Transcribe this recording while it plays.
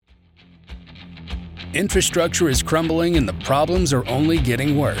Infrastructure is crumbling and the problems are only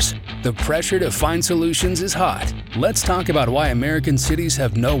getting worse. The pressure to find solutions is hot. Let's talk about why American cities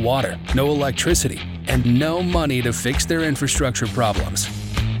have no water, no electricity, and no money to fix their infrastructure problems.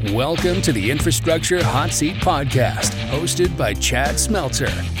 Welcome to the Infrastructure Hot Seat Podcast, hosted by Chad Smeltzer.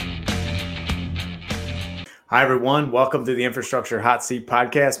 Hi, everyone. Welcome to the Infrastructure Hot Seat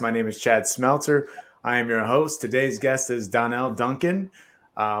Podcast. My name is Chad Smeltzer. I am your host. Today's guest is Donnell Duncan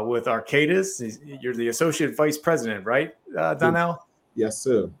with Arcadis. You're the Associate Vice President, right, Donnell? Yes,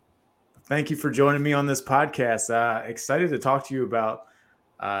 sir. Thank you for joining me on this podcast. Excited to talk to you about,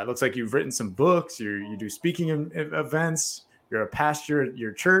 it looks like you've written some books. You do speaking events. You're a pastor at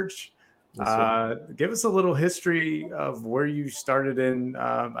your church. Give us a little history of where you started in,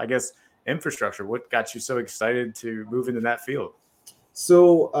 infrastructure. What got you so excited to move into that field?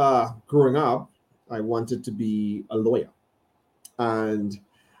 So growing up, I wanted to be a lawyer. And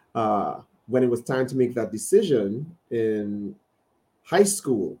when it was time to make that decision in high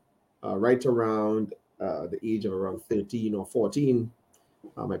school, right around the age of around 13 or 14,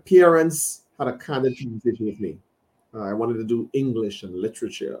 my parents had a candid conversation with me. I wanted to do English and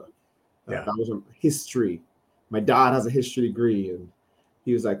literature. That was history. My dad has a history degree, and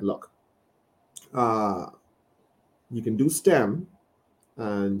he was like, look, you can do STEM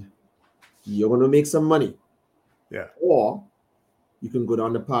and you're going to make some money. Yeah. Or you can go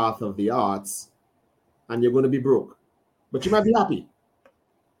down the path of the arts and you're going to be broke. But you might be happy,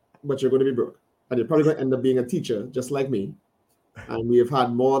 but you're going to be broke. And you're probably going to end up being a teacher, just like me. And we have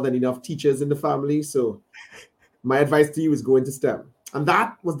had more than enough teachers in the family. So my advice to you is go into STEM. And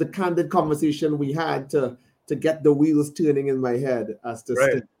that was the candid conversation we had to get the wheels turning in my head as to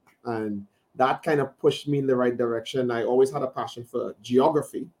STEM. And that kind of pushed me in the right direction. I always had a passion for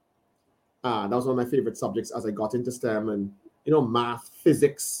geography. That was one of my favorite subjects as I got into STEM and, math,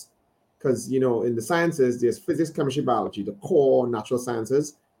 physics, because, in the sciences, there's physics, chemistry, biology, the core natural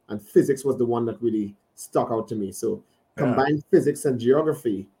sciences, and physics was the one that really stuck out to me. So combined physics and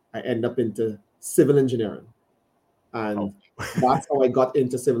geography, I end up into civil engineering. And that's how I got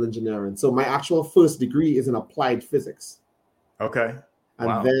into civil engineering. So my actual first degree is in applied physics. Okay.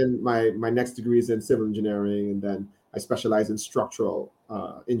 And then my next degree is in civil engineering, and then I specialize in structural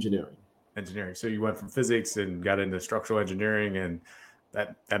engineering. So you went from physics and got into structural engineering, and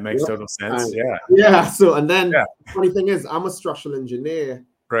that makes total sense. So and then funny thing is, I'm a structural engineer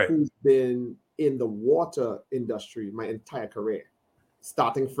who's been in the water industry my entire career,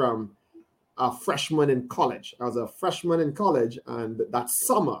 starting from a freshman in college. I was a freshman in college, and that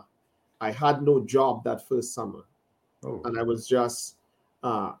summer I had no job that first summer. And I was just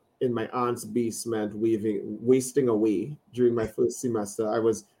in my aunt's basement wasting away during my first semester. I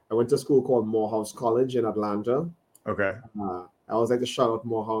went to a school called Morehouse College in Atlanta. Okay. I always like to shout out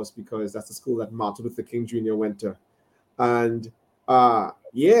Morehouse because that's the school that Martin Luther King Jr. went to. And I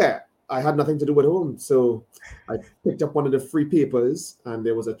had nothing to do at home. So I picked up one of the free papers and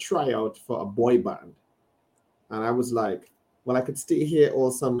there was a tryout for a boy band. And I was like, well, I could stay here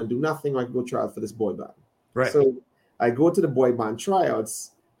all summer and do nothing, or I could go try out for this boy band. Right. So I go to the boy band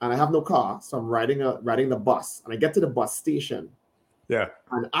tryouts and I have no car. So I'm riding the bus, and I get to the bus station. Yeah.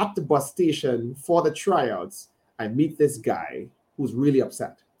 And at the bus station for the tryouts, I meet this guy who's really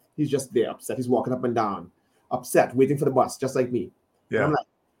upset. He's just there upset. He's walking up and down, upset, waiting for the bus, just like me. Yeah. And I'm like,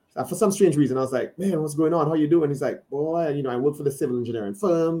 for some strange reason, I was like, man, what's going on? How you doing? He's like, boy, I work for the civil engineering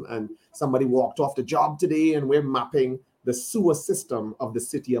firm, and somebody walked off the job today, and we're mapping the sewer system of the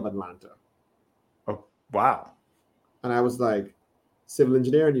city of Atlanta. Oh, wow. And I was like, civil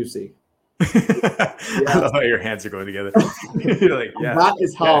engineering, you see? I love how your hands are going together. You're like,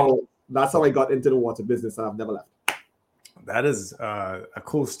 That's how I got into the water business, and I've never left. That is a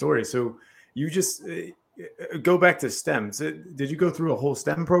cool story. So you just go back to STEM. So did you go through a whole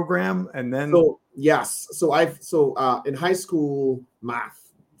STEM program and then? Yes. So in high school,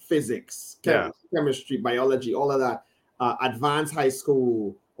 math, physics, chemistry, biology, all of that, advanced high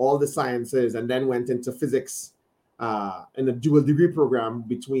school, all the sciences, and then went into physics in a dual degree program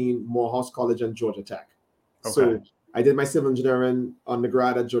between Morehouse College and Georgia Tech. Okay. So I did my civil engineering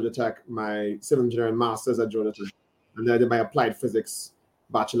undergrad at Georgia Tech, my civil engineering master's at Georgia Tech, and then I did my applied physics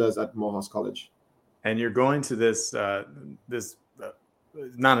bachelor's at Morehouse College. And you're going to this not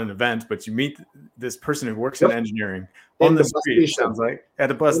an event, but you meet this person who works in engineering on the street. Sounds like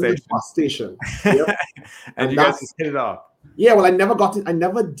at a bus station. Yep. and you guys just hit it off. Yeah, well, I never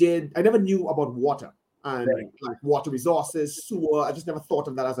knew about water and like water resources, sewer. I just never thought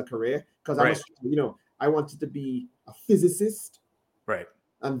of that as a career because I wanted to be a physicist. Right.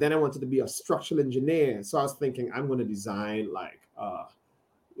 And then I wanted to be a structural engineer. So I was thinking I'm going to design like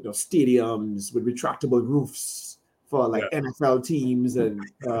stadiums with retractable roofs for like NFL teams and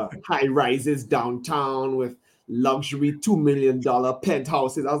high rises downtown with luxury $2 million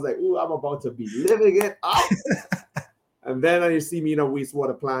penthouses. I was like, "Ooh, I'm about to be living it up." And then you see me in a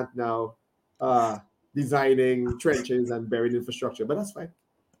wastewater plant now, designing trenches and buried infrastructure. But that's fine.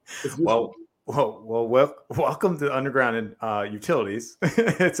 Welcome to underground utilities.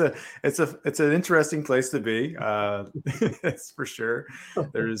 It's an interesting place to be. That's for sure.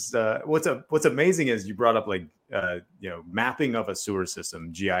 There's what's amazing is you brought up like mapping of a sewer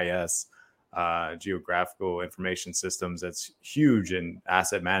system, GIS, geographical information systems. That's huge in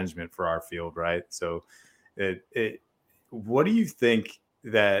asset management for our field, right? So, what do you think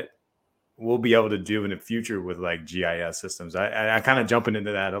that we'll be able to do in the future with like GIS systems? I kind of jumping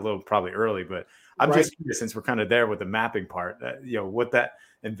into that a little probably early, but I'm just curious, since we're kind of there with the mapping part, what that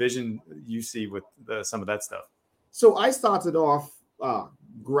envision you see with some of that stuff. So I started off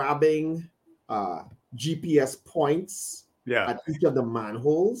grabbing GPS points at each of the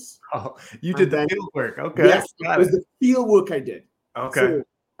manholes. Oh, you did the field work. Okay. Yes, it was the field work I did. Okay. So,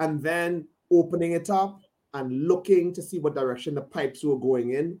 and then opening it up and looking to see what direction the pipes were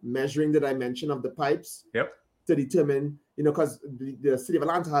going in, measuring the dimension of the pipes to determine, because the city of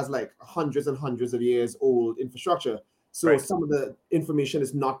Atlanta has like hundreds and hundreds of years old infrastructure. So some of the information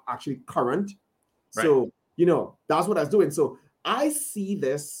is not actually current. So, that's what I was doing. So I see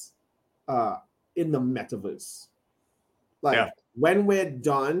this in the metaverse. Like when we're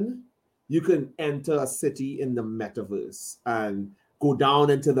done, you can enter a city in the metaverse and go down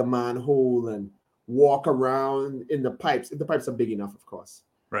into the manhole and walk around in the pipes. If the pipes are big enough, of course.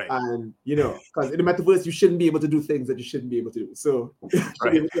 Right. And, because in the metaverse, you shouldn't be able to do things that you shouldn't be able to do. So, be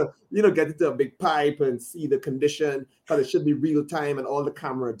able to, get into a big pipe and see the condition, because it should be real time, and all the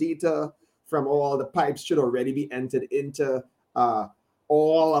camera data from all the pipes should already be entered into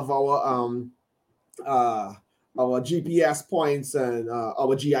all of our GPS points and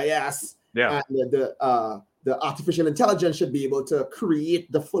our GIS. Yeah. And the artificial intelligence should be able to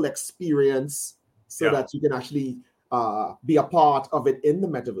create the full experience so that you can actually be a part of it in the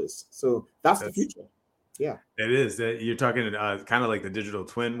metaverse. So that's the future. Yeah, it is. You're talking kind of like the digital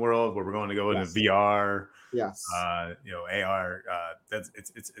twin world where we're going to go into VR. Yes. AR.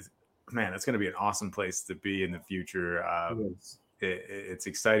 It's man, it's going to be an awesome place to be in the future. It's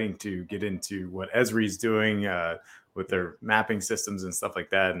exciting to get into what Esri's doing with their mapping systems and stuff like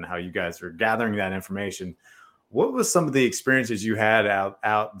that, and how you guys are gathering that information. What was some of the experiences you had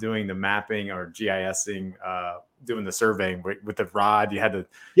out doing the mapping or GISing, doing the surveying with the rod? You had to,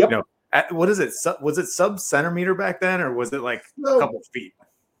 what is it? Was it sub-centimeter back then, or was it like a couple feet?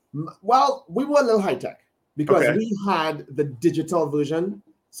 Well, we were a little high tech because we had the digital version.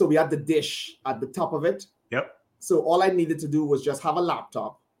 So we had the dish at the top of it. Yep. So all I needed to do was just have a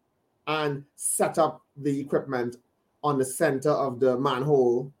laptop and set up the equipment on the center of the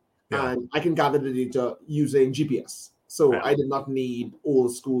manhole. And I can gather the data using GPS. So I did not need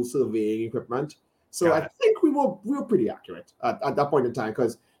old school surveying equipment. So I think we were pretty accurate at that point in time,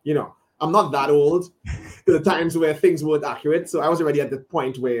 because, I'm not that old to the times where things weren't accurate. So I was already at the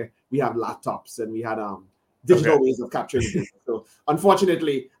point where we have laptops and we had digital ways of capturing data. So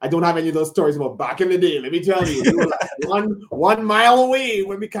unfortunately, I don't have any of those stories about back in the day. Let me tell you, we were like one mile away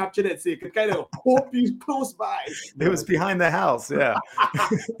when we captured it. So you could kind of hope you close by. It was behind the house, yeah.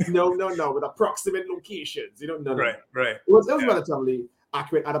 No, with approximate locations. No. Right. It was relatively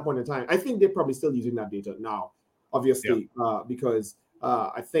accurate at a point in time. I think they're probably still using that data now, obviously, because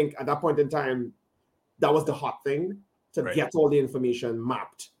I think at that point in time, that was the hot thing, to get all the information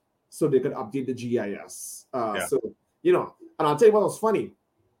mapped so they could update the GIS. So, and I'll tell you what was funny.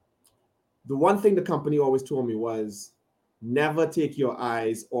 The one thing the company always told me was, never take your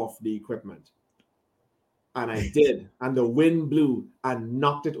eyes off the equipment. And I did. And the wind blew and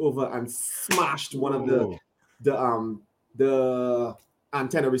knocked it over and smashed one of the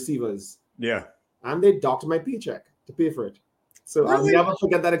antenna receivers. Yeah. And they docked my paycheck to pay for it. So really? I'll never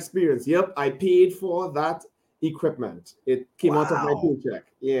forget that experience. Yep, I paid for that equipment. It came out of my paycheck.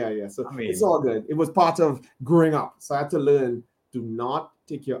 Yeah. So it's all good. It was part of growing up. So I had to learn, do not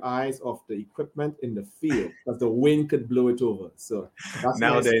take your eyes off the equipment in the field, because the wind could blow it over. So that's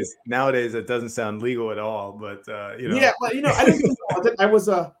nowadays it doesn't sound legal at all, but Yeah, but I didn't think about it.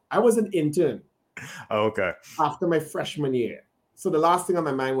 I was an intern. Oh, okay. After my freshman year. So the last thing on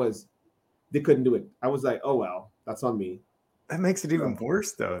my mind was they couldn't do it. I was like, oh well, that's on me. That makes it even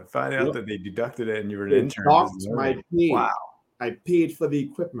worse, though. Find out that they deducted it and you were an intern. My pay. Wow. I paid for the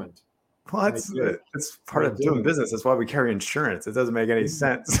equipment. Well, I did. it's part I of doing did. business. That's why we carry insurance. It doesn't make any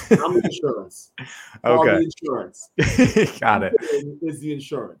sense. I'm the insurance. Call Okay. the insurance. Got it. Is the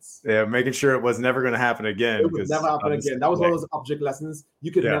insurance. Yeah, making sure it was never going to happen again. It would never happen again. That was one of those object lessons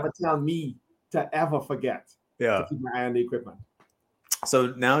you could Yeah. never tell me to ever forget. Yeah. To keep my eye on the equipment.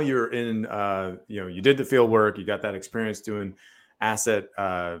 So now you're in, you did the field work. You got that experience doing asset,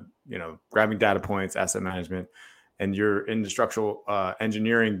 grabbing data points, asset management, and you're in the structural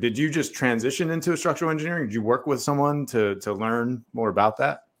engineering. Did you just transition into structural engineering? Did you work with someone to learn more about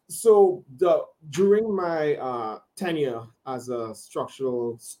that? So during my tenure as a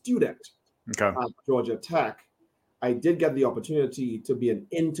structural student at Georgia Tech, I did get the opportunity to be an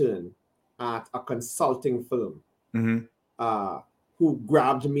intern at a consulting firm who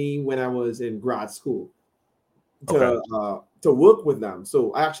grabbed me when I was in grad school to work with them.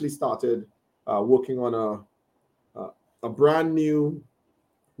 So I actually started working on a brand new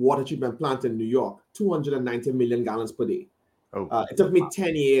water treatment plant in New York, 290 million gallons per day. It took me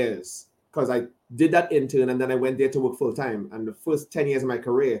 10 years because I did that intern and then I went there to work full time. And the first 10 years of my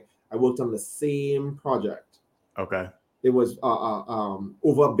career, I worked on the same project. Okay. It was over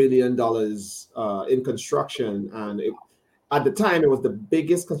 $1 billion in construction. And at the time, it was the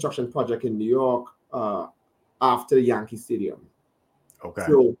biggest construction project in New York after the Yankee Stadium. Okay.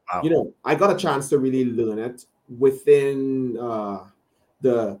 So, I got a chance to really learn it within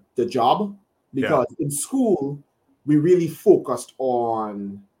the job because in school, we really focused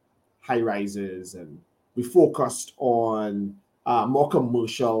on high rises and we focused on more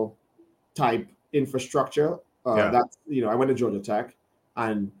commercial type infrastructure. That's, I went to Georgia Tech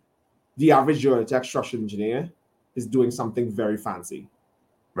and the average Georgia Tech structural engineer is doing something very fancy.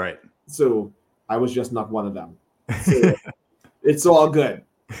 Right. So I was just not one of them. So it's all good.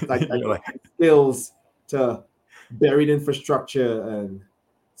 Like skills to buried infrastructure and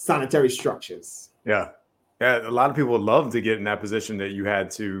sanitary structures. Yeah. Yeah, a lot of people would love to get in that position that you had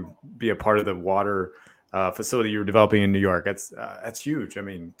to be a part of the water facility you were developing in New York. That's huge. I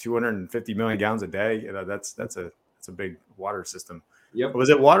mean, 250 million gallons a day. That's a big water system. Yep. Was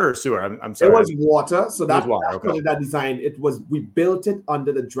it water or sewer? I'm sorry. It was water. So that water. That design, we built it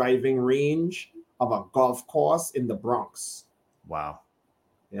under the driving range of a golf course in the Bronx. Wow.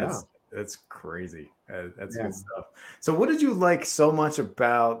 Yeah. That's crazy. That's good stuff. So what did you like so much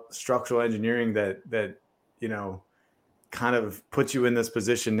about structural engineering that kind of puts you in this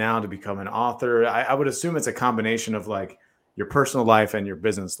position now to become an author? I would assume it's a combination of like your personal life and your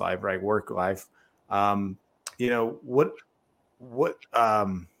business life, right? Work life. What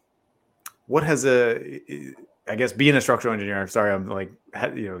has I guess being a structural engineer, I'm sorry, I'm like,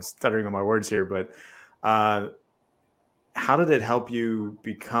 stuttering on my words here, but how did it help you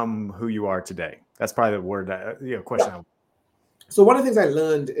become who you are today? That's probably the word, question. Yeah. So one of the things I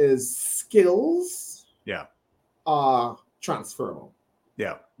learned is skills are transferable.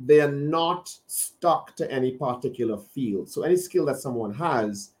 Yeah. They are not stuck to any particular field. So any skill that someone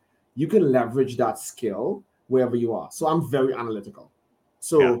has, you can leverage that skill wherever you are. So I'm very analytical.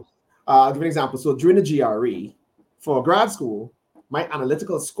 So I'll give an example. So during the GRE for grad school, my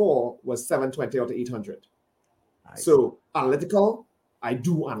analytical score was 720 out of 800. Nice. So analytical, I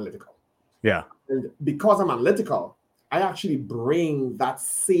do analytical. Yeah. And because I'm analytical, I actually bring that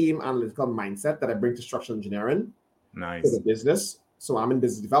same analytical mindset that I bring to structural engineering to the business. So I'm in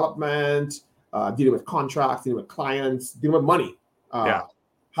business development, dealing with contracts, dealing with clients, dealing with money,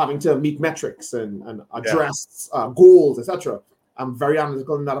 having to meet metrics and address goals, etc. I'm very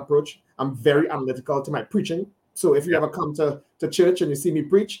analytical in that approach. I'm very analytical to my preaching. So if you ever come to church and you see me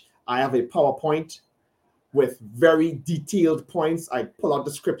preach, I have a PowerPoint with very detailed points. I pull out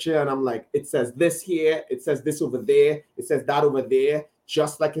the scripture and I'm like, it says this here, it says this over there, it says that over there.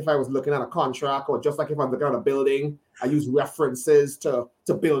 Just like if I was looking at a contract or just like if I'm looking at a building, I use references to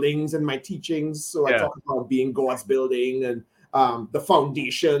buildings in my teachings. So I talk about being God's building and the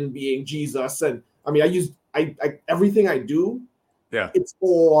foundation being Jesus. And I mean, I everything I do, it's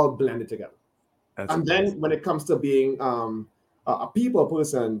all blended together. That's amazing. Then when it comes to being a people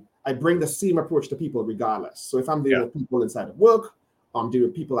person, I bring the same approach to people regardless. So if I'm dealing with people inside of work, I'm dealing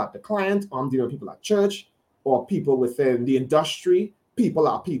with people at the client, I'm dealing with people at church, or people within the industry, people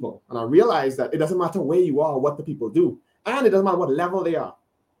are people. And I realize that it doesn't matter where you are or what the people do. And it doesn't matter what level they are.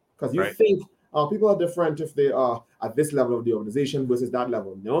 Because you think people are different if they are at this level of the organization versus that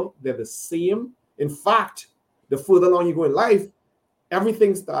level. No, they're the same. In fact, the further along you go in life,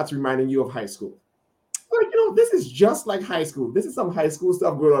 everything starts reminding you of high school. Like, this is just like high school. This is some high school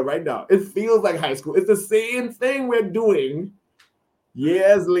stuff going on right now. It feels like high school. It's the same thing we're doing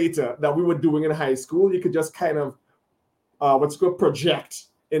years later that we were doing in high school. You could just kind of, project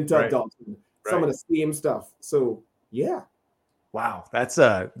into Right. adulthood. Some of the same stuff. So yeah. Wow, that's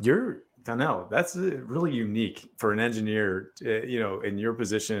you're Donnell. That's really unique for an engineer, in your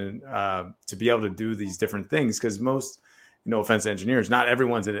position, to be able to do these different things. Because most, no offense to engineers, not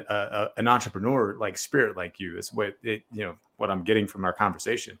everyone's an entrepreneur like spirit like you. It's what I'm getting from our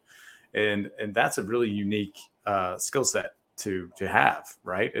conversation, and that's a really unique skill set to have.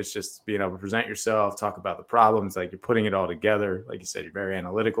 Right? It's just being able to present yourself, talk about the problems, like you're putting it all together. Like you said, you're very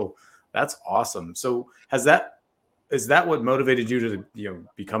analytical. That's awesome. So is that what motivated you to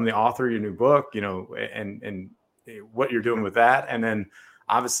become the author of your new book, and what you're doing with that? And then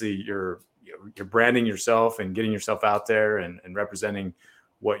obviously you're branding yourself and getting yourself out there and representing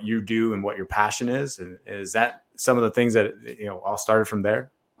what you do and what your passion is. And is that some of the things that all started from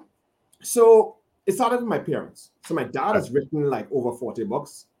there? So it started with my parents. So my dad has written like over 40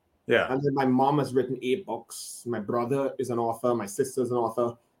 books. Yeah. And then my mom has written 8 books. My brother is an author. My sister's an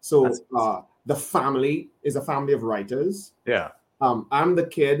author. So the family is a family of writers. Yeah. I'm the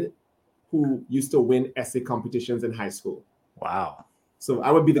kid who used to win essay competitions in high school. Wow. So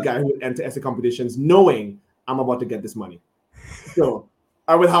I would be the guy who would enter essay competitions knowing I'm about to get this money. So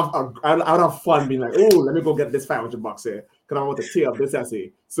I would have fun being like, oh, let me go get this $500 here because I want to tear up this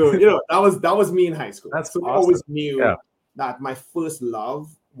essay. So that was me in high school. That's so awesome. I always knew that my first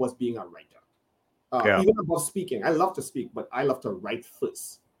love was being a writer. Even above speaking, I love to speak, but I love to write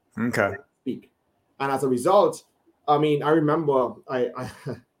first. Okay. Speak, and as a result, I remember I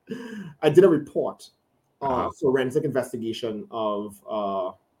did a report, forensic investigation of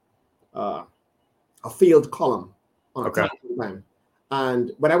a failed column on a time.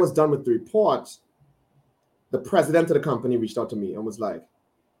 And when I was done with the report, the president of the company reached out to me and was like,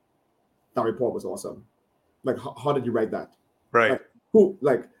 "That report was awesome. Like, how did you write that? Right.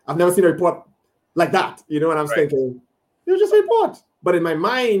 I've never seen a report like that, And I was thinking, it was just a report. But in my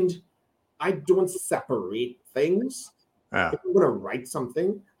mind, I don't separate things. Yeah. If I'm going to write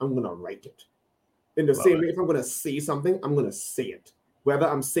something, I'm going to write it. In the same way, if I'm going to say something, I'm going to say it. Whether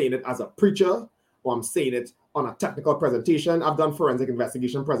I'm saying it as a preacher or I'm saying it on a technical presentation. I've done forensic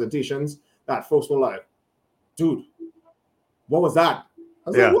investigation presentations that folks were like, dude, what was that? I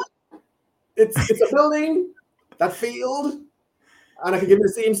was like, what? It's a building that failed. And I can give you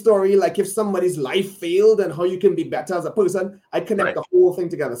the same story, like if somebody's life failed and how you can be better as a person. I connect the whole thing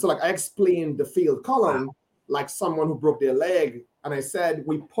together. So like I explained the failed column like someone who broke their leg. And I said,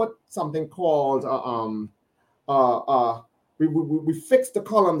 we put something called, we fixed the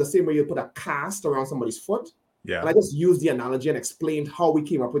column the same way you put a cast around somebody's foot. Yeah. And I just used the analogy and explained how we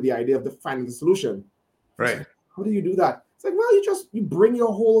came up with the idea of finding the solution. Right. Like, how do you do that? It's like, well, you bring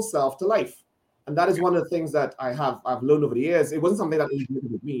your whole self to life. And that is one of the things that I've learned over the years. It wasn't something that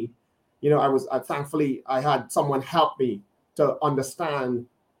originated with me. Thankfully I had someone help me to understand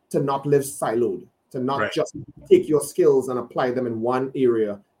to not live siloed, to not just take your skills and apply them in one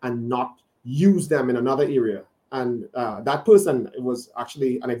area and not use them in another area. And that person was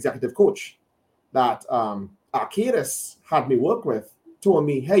actually an executive coach that Arcadis had me work with, told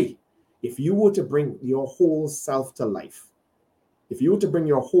me, hey, if you were to bring your whole self to life, if you were to bring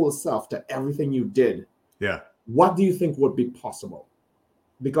your whole self to everything you did, what do you think would be possible?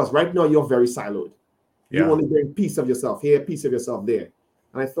 Because right now you're very siloed. You only bring piece of yourself here, piece of yourself there.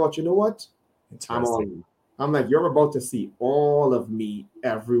 And I thought, you know what? I'm like, you're about to see all of me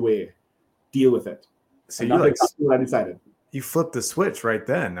everywhere. Deal with it. So that's what I decided. You flipped the switch right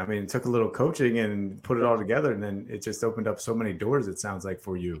then. I mean, it took a little coaching and put it all together, and then it just opened up so many doors, it sounds like,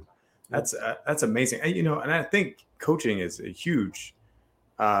 for you. That's amazing. And, and I think coaching is a huge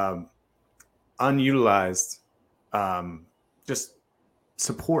unutilized just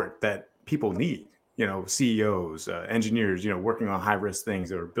support that people need. CEOs, engineers, working on high risk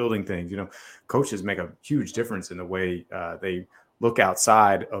things or building things. Coaches make a huge difference in the way they look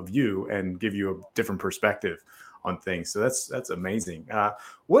outside of you and give you a different perspective on things. So that's amazing.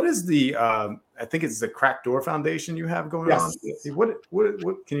 What is the I think it's the Cracked Door Foundation you have going on.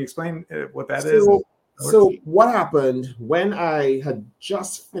 What can you explain what that is? So what happened when I had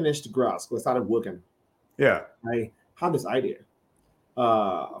just finished grad school, I started working. Yeah. I had this idea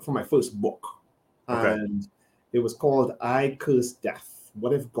for my first book. And it was called I Curse Death.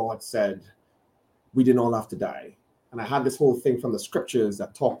 What if God said we didn't all have to die? And I had this whole thing from the scriptures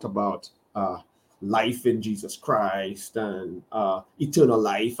that talked about life in Jesus Christ and eternal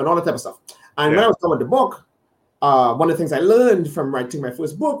life and all that type of stuff. And when I was done with the book, one of the things I learned from writing my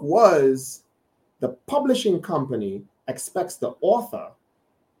first book was the publishing company expects the author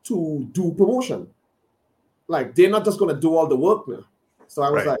to do promotion. Like, they're not just going to do all the work now. So I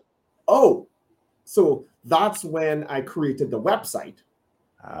was like, oh. So that's when I created the website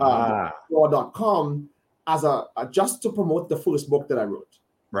Raw.com as a just to promote the first book that I wrote.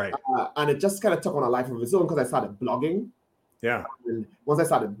 Right. And it just kind of took on a life of its own because I started blogging. Yeah. And once I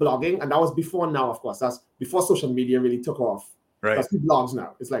started blogging, and that was before now, of course, that's before social media really took off. Right. That's blogs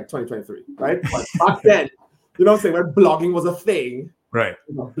now. It's like 2023, right? But back then, you know what I'm saying, when blogging was a thing, right.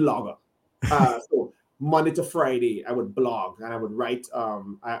 I was a blogger. So Monday to Friday, I would blog and I would write.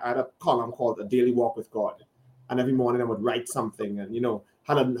 I had a column called A Daily Walk with God. And every morning I would write something and,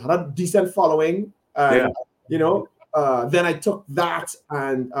 had a decent following. And, then I took that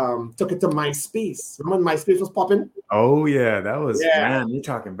and took it to MySpace. Remember when MySpace was popping? Oh, yeah. That was, man, you're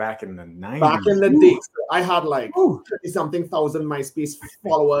talking back in the 90s. Back in the days. I had like 30-something thousand MySpace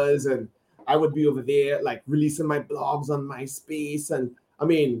followers, and I would be over there like releasing my blogs on MySpace. And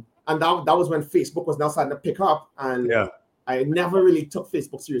that was when Facebook was now starting to pick up. And I never really took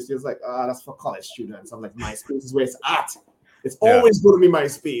Facebook seriously. It was like, that's for college students. I'm like, MySpace is where it's at. It's always going to be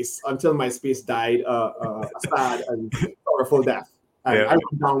MySpace until MySpace died a sad and sorrowful death. And I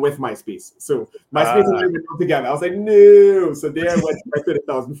went down with MySpace. So MySpace and I went down together. I was like, no. So there went my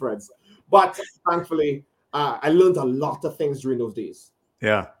 30,000 friends. But thankfully, I learned a lot of things during those days.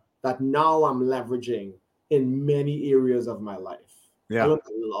 Yeah. That now I'm leveraging in many areas of my life. Yeah. I learned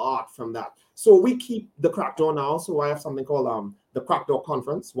a lot from that. So we keep the Crack Door now. So I have something called the Crack Door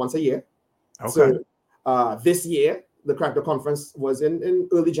Conference once a year. Okay. So this year, the Crack Door Conference was in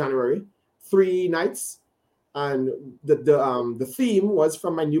early January, 3 nights. And the theme was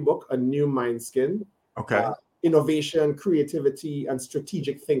from my new book, A New Mindskin. Okay. Innovation, creativity, and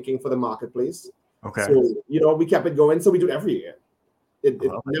strategic thinking for the marketplace. Okay. So, we kept it going. So we do it every year. It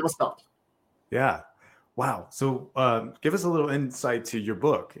never stopped. Yeah. Wow. So give us a little insight to your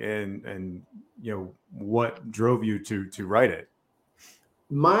book and what drove you to write it.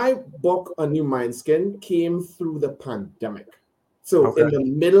 My book, A New Mindskin, came through the pandemic. So in the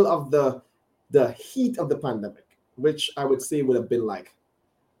middle of the heat of the pandemic, which I would say would have been like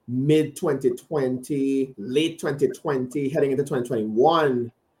mid 2020, late 2020, heading into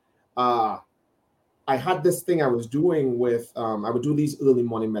 2021, I had this thing I was doing with, I would do these early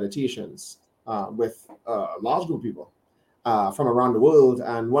morning meditations with a large group of people from around the world.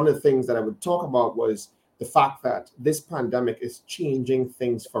 And one of the things that I would talk about was the fact that this pandemic is changing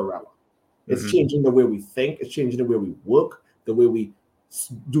things forever. It's changing the way we think. It's changing the way we work, the way we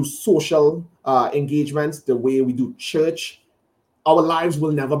do social engagements, the way we do church. Our lives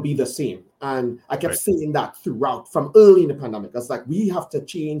will never be the same. And I kept saying that throughout, from early in the pandemic. It's like, we have to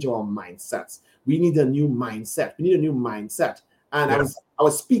change our mindsets. We need a new mindset. We need a new mindset. And I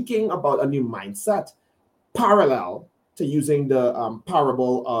was speaking about a new mindset parallel to using the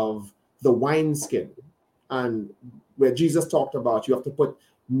parable of the wineskin, and where Jesus talked about you have to put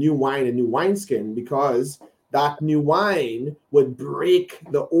new wine in new wineskin because that new wine would break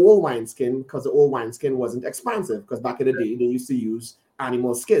the old wineskin because the old wineskin wasn't expansive, because back in the day they used to use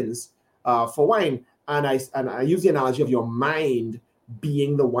animal skins for wine. And I use the analogy of your mind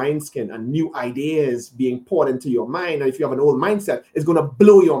being the wineskin and new ideas being poured into your mind. And if you have an old mindset, it's going to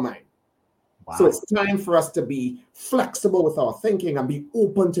blow your mind. Wow. So it's time for us to be flexible with our thinking and be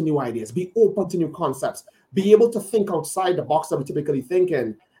open to new ideas, be open to new concepts, be able to think outside the box that we typically think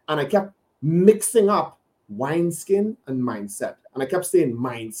in. And I kept mixing up wineskin and mindset. And I kept saying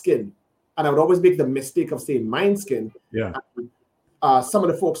mindskin. And I would always make the mistake of saying mindskin. Yeah. And, some of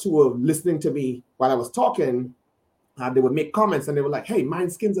the folks who were listening to me while I was talking, they would make comments and they were like, hey,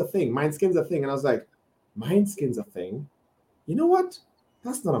 mindskin's a thing. Mindskin's a thing. And I was like, mindskin's a thing? You know what?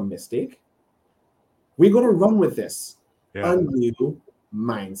 That's not a mistake. We're going to run with this. A new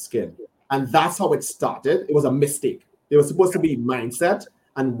mindskin. And that's how it started. It was a mistake. It was supposed to be mindset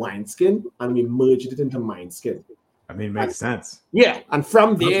and wineskin, and we merged it into mindskin. I mean, makes sense. Yeah. And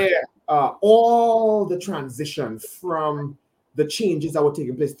from there, all the transition from the changes that were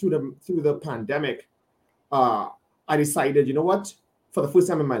taking place through the pandemic, I decided, you know what? For the first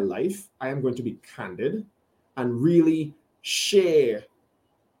time in my life, I am going to be candid and really share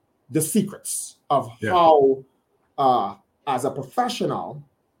the secrets of how, as a professional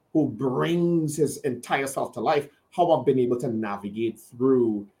who brings his entire self to life, how I've been able to navigate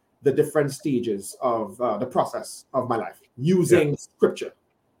through the different stages of the process of my life using scripture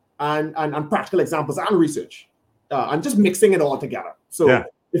and practical examples and research and just mixing it all together. So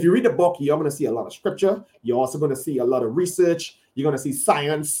if you read the book, you're going to see a lot of scripture. You're also going to see a lot of research. You're going to see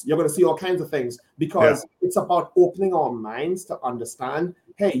science. You're going to see all kinds of things because it's about opening our minds to understand,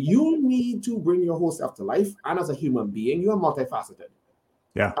 hey, you need to bring your whole self to life. And as a human being, you are multifaceted.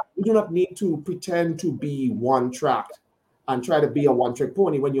 Yeah. You do not need to pretend to be one-track and try to be a one-trick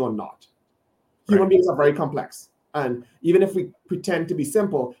pony when you're not. Human beings are very complex. And even if we pretend to be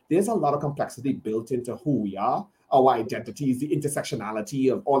simple, there's a lot of complexity built into who we are, our identities, the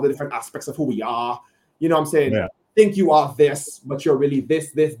intersectionality of all the different aspects of who we are. You know what I'm saying? Yeah. Think you are this, but you're really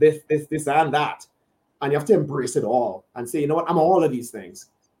this, and that. And you have to embrace it all and say, you know what, I'm all of these things.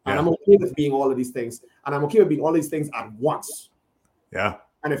 And I'm okay with being all of these things. And I'm okay with being all these things at once. Yeah.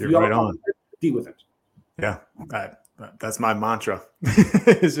 And if you're you're right on, deal with it. Yeah. That's my mantra.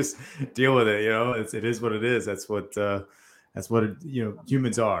 It's just deal with it. It is what it is. That's what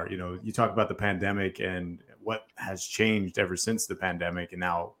humans are. You talk about the pandemic and what has changed ever since the pandemic, and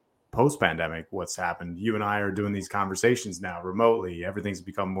now post-pandemic, what's happened. You and I are doing these conversations now remotely. Everything's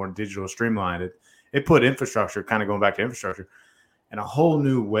become more digital, streamlined. It put infrastructure, kind of going back to infrastructure, and a whole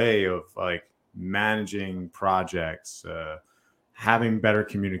new way of like managing projects, having better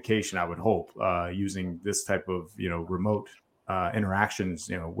communication, I would hope, using this type of, remote interactions,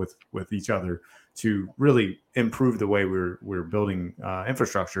 with each other to really improve the way we're building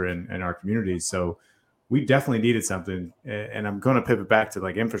infrastructure in our communities. So we definitely needed something. And I'm going to pivot back to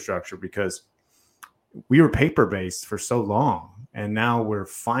like infrastructure, because we were paper-based for so long. And now we're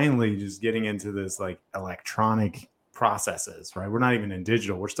finally just getting into this like electronic processes, right? We're not even in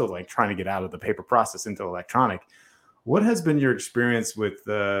digital. We're still like trying to get out of the paper process into electronic. What has been your experience with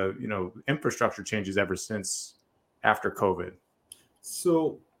infrastructure changes ever since after COVID?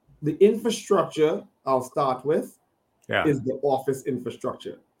 So the infrastructure I'll start with is the office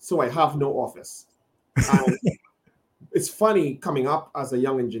infrastructure. So I have no office. And it's funny, coming up as a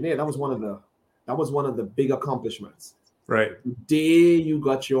young engineer, that was one of the big accomplishments. Right. The day you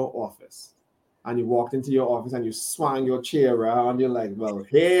got your office and you walked into your office and you swung your chair around, you're like, well,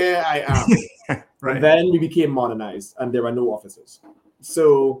 here I am. Right. And then we became modernized and there are no offices.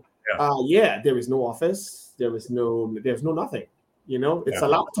 So there is no office. There's no nothing. It's a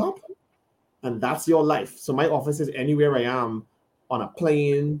laptop and that's your life. So my office is anywhere I am, on a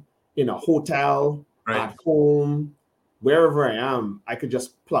plane, in a hotel, at home, wherever I am, I could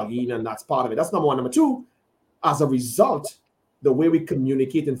just plug in and that's part of it. That's number one. Number two, as a result, the way we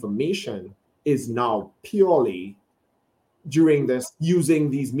communicate information is now purely using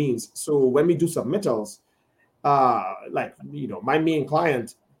these means. So when we do submittals, my main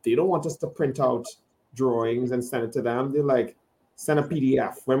client, they don't want us to print out drawings and send it to them. They're like, send a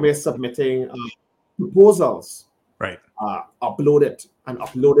PDF. When we're submitting proposals, upload it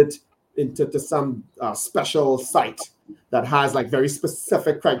into some special site that has like very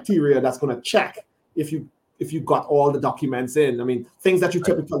specific criteria that's going to check if you got all the documents in. I mean, things that you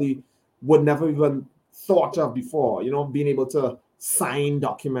typically would never even thought of before, being able to sign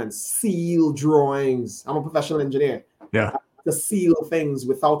documents, seal drawings. I'm a professional engineer. Yeah. To seal things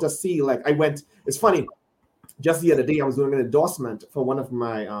without a seal. It's funny. Just the other day, I was doing an endorsement for one of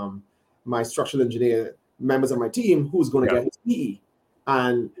my structural engineer members of my team who's going to get his PE.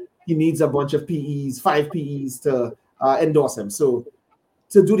 And he needs a bunch of PEs, 5 PEs to endorse him. So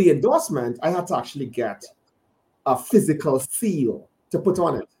to do the endorsement, I had to actually get a physical seal to put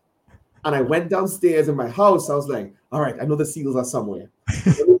on it. And I went downstairs in my house. I was like, all right, I know the seals are somewhere.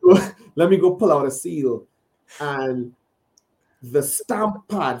 Let me go pull out a seal. And the stamp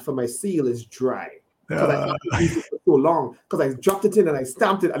pad for my seal is dry. Because I haven't used it for so long. Because I dropped it in and I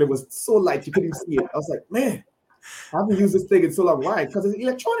stamped it and it was so light you couldn't see it. I was like, man, I haven't used this thing in so long. Why? Because it's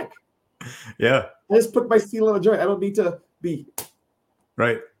electronic. Yeah. I just put my seal on a joint. I don't need to be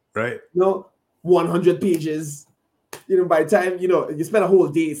 100 pages. By the time, you spend a whole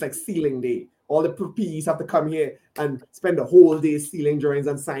day, it's like sealing day. All the PEs have to come here and spend the whole day sealing drawings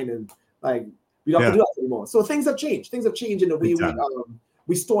and signing. Like, we don't have to do that anymore. So things have changed. Things have changed in the way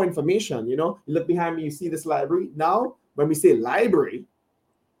we store information. You look behind me, you see this library. Now, when we say library,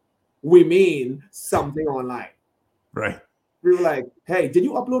 we mean something online. Right. We were like, hey, did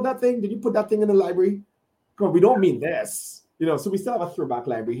you upload that thing? Did you put that thing in the library? Because we don't mean this. So we still have a throwback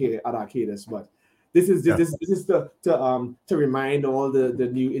library here at Arcadis, but this is to remind all the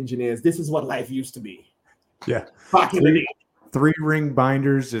new engineers, this is what life used to be. Yeah. Back in the day. 3-ring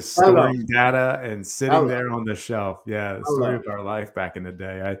binders just storing data and sitting there on the shelf. Yeah, the story of our life back in the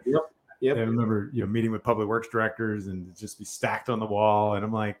day. I remember meeting with public works directors and just be stacked on the wall. And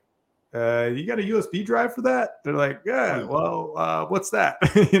I'm like, you got a USB drive for that? They're like, yeah, well, what's that?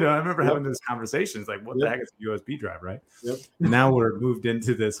 I remember having those conversations like, what the heck is a USB drive, right? Yep. And now we're moved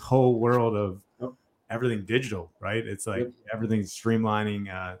into this whole world of everything digital, right? It's like everything's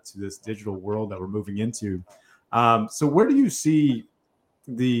streamlining to this digital world that we're moving into. So where do you see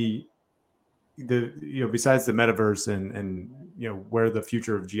the besides the metaverse and where the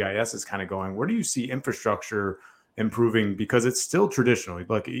future of GIS is kind of going, where do you see infrastructure improving? Because it's still traditional.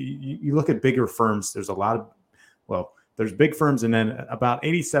 Like you look at bigger firms, there's a lot well, there's big firms, and then about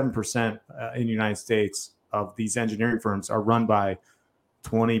 87% in the United States of these engineering firms are run by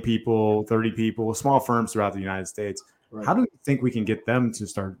 20 people, 30 people, small firms throughout the United States. Right. How do you think we can get them to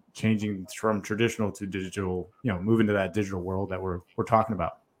start changing from traditional to digital, move into that digital world that we're talking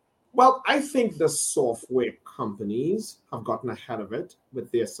about? Well, I think the software companies have gotten ahead of it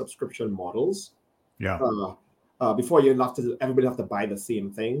with their subscription models. Yeah. Before everybody have to buy the same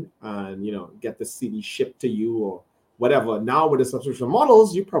thing and get the CD shipped to you or whatever. Now with the subscription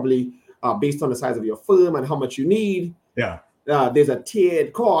models, you probably based on the size of your firm and how much you need. Yeah. There's a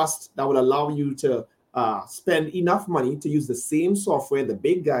tiered cost that will allow you to spend enough money to use the same software the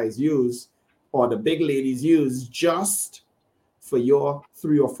big guys use or the big ladies use just for your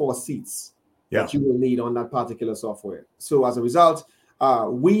 3 or 4 seats that you will need on that particular software. So as a result,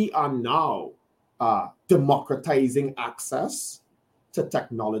 we are now democratizing access to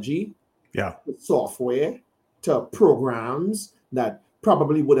technology, to software, to programs that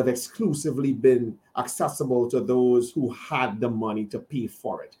probably would have exclusively been accessible to those who had the money to pay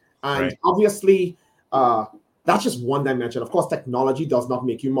for it. And obviously, that's just one dimension. Of course, technology does not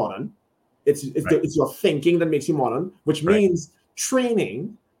make you modern. It's your thinking that makes you modern, which means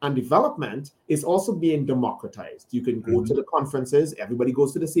training and development is also being democratized. You can go to the conferences. Everybody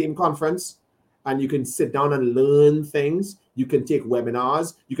goes to the same conference, and you can sit down and learn things. You can take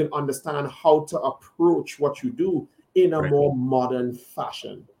webinars. You can understand how to approach what you do in a more modern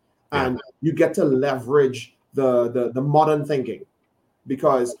fashion. And you get to leverage the modern thinking,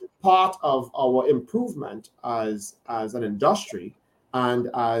 because part of our improvement as an industry and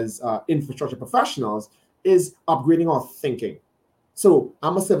as infrastructure professionals is upgrading our thinking. So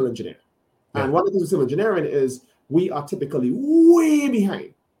I'm a civil engineer. And one of the things with civil engineering is we are typically way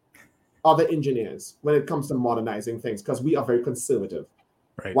behind other engineers when it comes to modernizing things, because we are very conservative.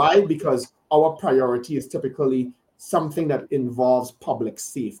 Why? Because our priority is typically something that involves public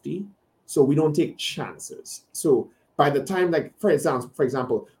safety. So we don't take chances. So by the time, like, for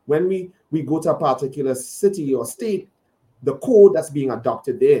example, when we go to a particular city or state, the code that's being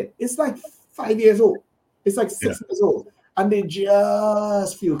adopted there is like 5 years old. It's like 6 years old. And they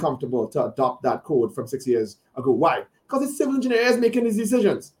just feel comfortable to adopt that code from 6 years ago. Why? Because it's civil engineers making these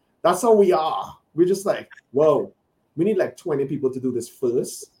decisions. That's how we are. We're just like, whoa, we need like 20 people to do this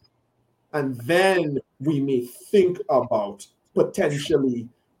first. And then we may think about potentially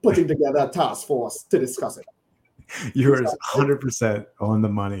putting together a task force to discuss it. You're 100% on the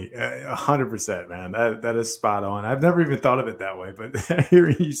money. 100%, man. That is spot on. I've never even thought of it that way, but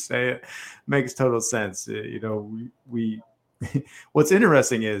hearing you say it makes total sense. We what's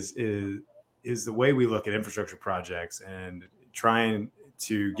interesting is the way we look at infrastructure projects and trying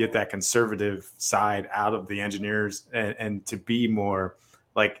to get that conservative side out of the engineers and to be more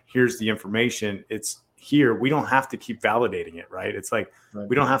like, here's the information. It's here. We don't have to keep validating it, right? It's like,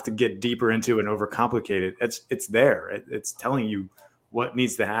 we don't have to get deeper into it and overcomplicate it. It's there. It's telling you what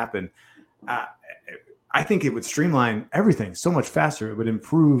needs to happen. I think it would streamline everything so much faster. It would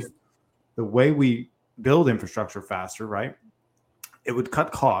improve the way we build infrastructure faster, right? It would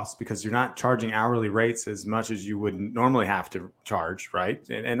cut costs because you're not charging hourly rates as much as you would normally have to charge, right?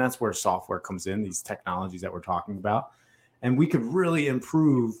 And that's where software comes in, these technologies that we're talking about. And we could really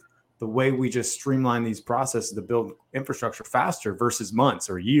improve the way we just streamline these processes to build infrastructure faster versus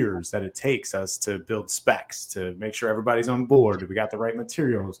months or years that it takes us to build specs, to make sure everybody's on board. Do we got the right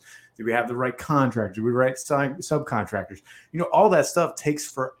materials? Do we have the right contract? Do we right subcontractors? All that stuff takes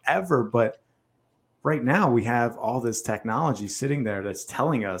forever. But right now we have all this technology sitting there that's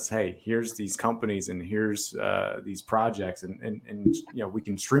telling us, hey, here's these companies and here's these projects, and we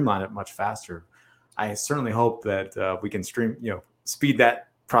can streamline it much faster. I certainly hope that we can speed that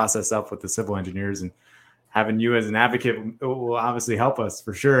process up with the civil engineers, and having you as an advocate will obviously help us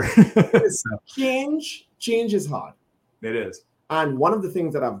for sure. So. Change is hard. It is. And one of the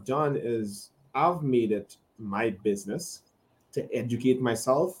things that I've done is I've made it my business to educate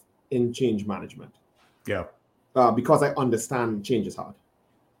myself in change management. Yeah. Because I understand change is hard.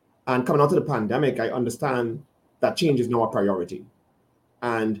 And coming out of the pandemic, I understand that change is now a priority.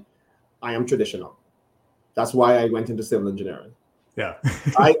 And I am traditional. That's why I went into civil engineering. Yeah.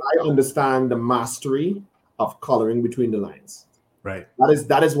 I understand the mastery of coloring between the lines. Right.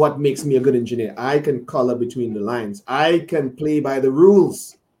 That is what makes me a good engineer. I can color between the lines. I can play by the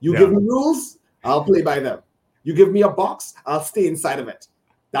rules. You give me rules, I'll play by them. You give me a box, I'll stay inside of it.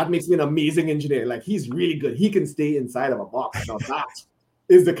 That makes me an amazing engineer. Like, he's really good. He can stay inside of a box. Now that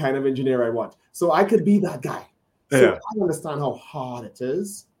is the kind of engineer I want. So I could be that guy. So I understand how hard it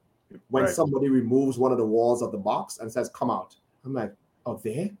is when somebody removes one of the walls of the box and says, come out. I'm like, out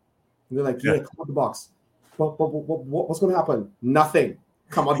there? And they're like, come out the box. what's going to happen? Nothing.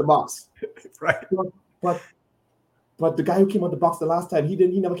 Come out the box. Right. But the guy who came out the box the last time, he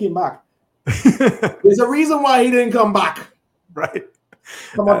never came back. There's a reason why he didn't come back. Right.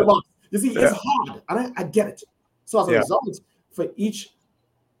 Come out the box. You see, it's hard, and I get it. So as a result, for each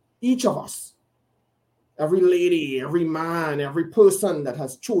of us, every lady, every man, every person that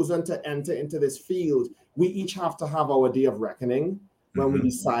has chosen to enter into this field, we each have to have our day of reckoning when we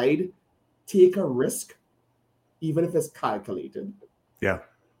decide, take a risk, even if it's calculated. Yeah.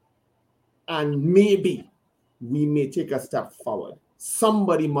 And maybe we may take a step forward.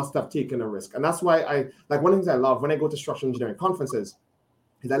 Somebody must have taken a risk. And that's why one of the things I love when I go to structural engineering conferences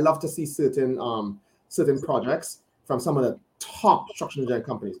is I love to see certain projects from some of the top structural engineering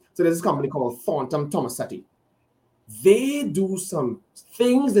companies. So there's this company called Thornton Tomasetti. They do some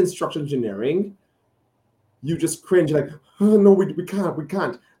things in structural engineering. You just cringe like, oh, no, we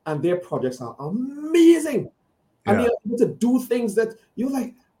can't. And their projects are amazing. And they're able to do things that you're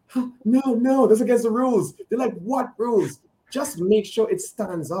like, huh, no, that's against the rules. They're like, what rules? Just make sure it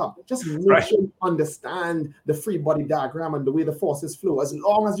stands up. Just make sure you understand the free body diagram and the way the forces flow. As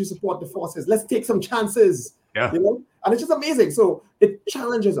long as you support the forces, let's take some chances. Yeah. You know? And it's just amazing. So it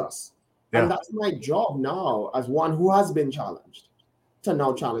challenges us. Yeah. And that's my job now as one who has been challenged to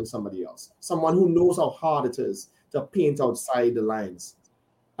now challenge somebody else. Someone who knows how hard it is to paint outside the lines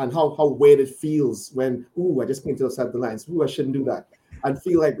and how weird it feels when, I just painted outside the lines. I shouldn't do that. And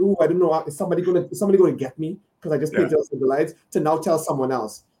feel like, I don't know, is somebody gonna get me because I just painted outside the lines? To now tell someone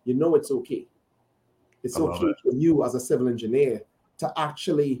else, it's okay. It's okay for you as a civil engineer to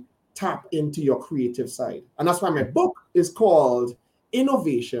actually tap into your creative side. And that's why my book is called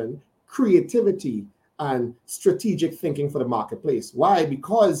Innovation, Creativity, and Strategic Thinking for the Marketplace. Why?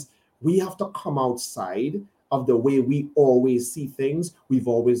 Because we have to come outside of the way we always see things. We've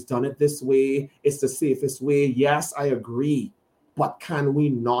always done it this way. It's the safest way. Yes, I agree. But can we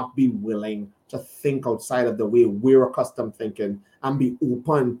not be willing to think outside of the way we're accustomed thinking and be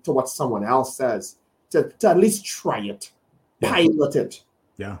open to what someone else says? To at least try it, pilot it.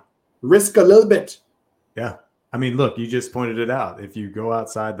 Yeah. Risk a little bit. Yeah. I mean, look, you just pointed it out. If you go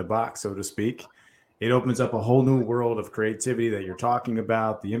outside the box, so to speak, it opens up a whole new world of creativity that you're talking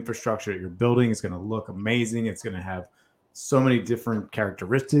about. The infrastructure that you're building is going to look amazing. It's going to have so many different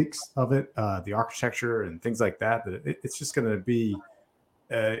characteristics of it, the architecture and things like that. It's just going to be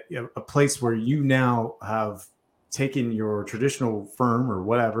a place where you now have taken your traditional firm or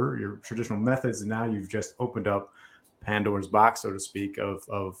whatever, your traditional methods, and now you've just opened up Pandora's box, so to speak,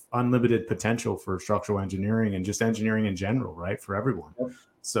 of unlimited potential for structural engineering and just engineering in general, right? For everyone.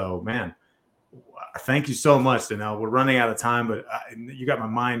 So, man, thank you so much, Donnell. We're running out of time, but you got my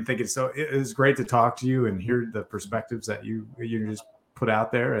mind thinking. So it was great to talk to you and hear the perspectives that you just put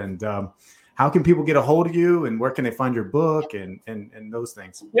out there. And how can people get a hold of you, and where can they find your book and those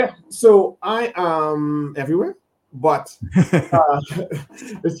things? Yeah, so I am everywhere, but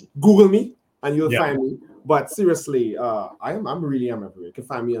Google me and you'll find me. But seriously, I'm really everywhere. You can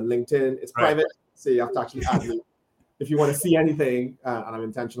find me on LinkedIn. It's private, so you have to actually add me if you want to see anything, and I'm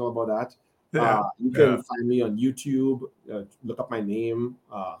intentional about that. You can find me on YouTube. Look up my name.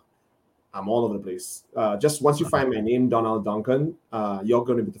 I'm all over the place. Just once you find my name, Donnell Duncan, you're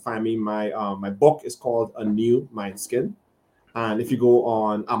going to be able to find me. My book is called A New Mindskin. And if you go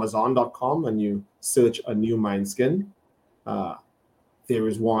on Amazon.com and you search A New Mindskin, there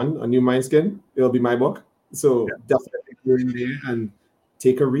is one, A New Mindskin. It'll be my book. So definitely go in there and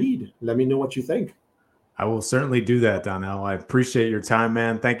take a read. Let me know what you think. I will certainly do that, Donnell. I appreciate your time,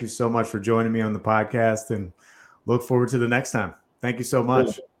 man. Thank you so much for joining me on the podcast, and look forward to the next time. Thank you so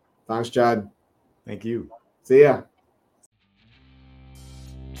much. Thanks, Chad. Thank you. See ya.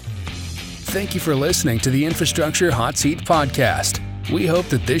 Thank you for listening to the Infrastructure Hot Seat Podcast. We hope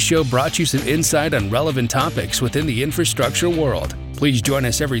that this show brought you some insight on relevant topics within the infrastructure world. Please join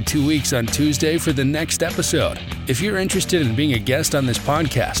us every 2 weeks on Tuesday for the next episode. If you're interested in being a guest on this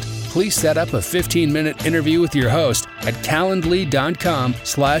podcast, please set up a 15-minute interview with your host at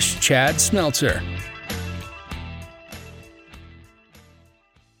calendly.com/Chad Smeltzer.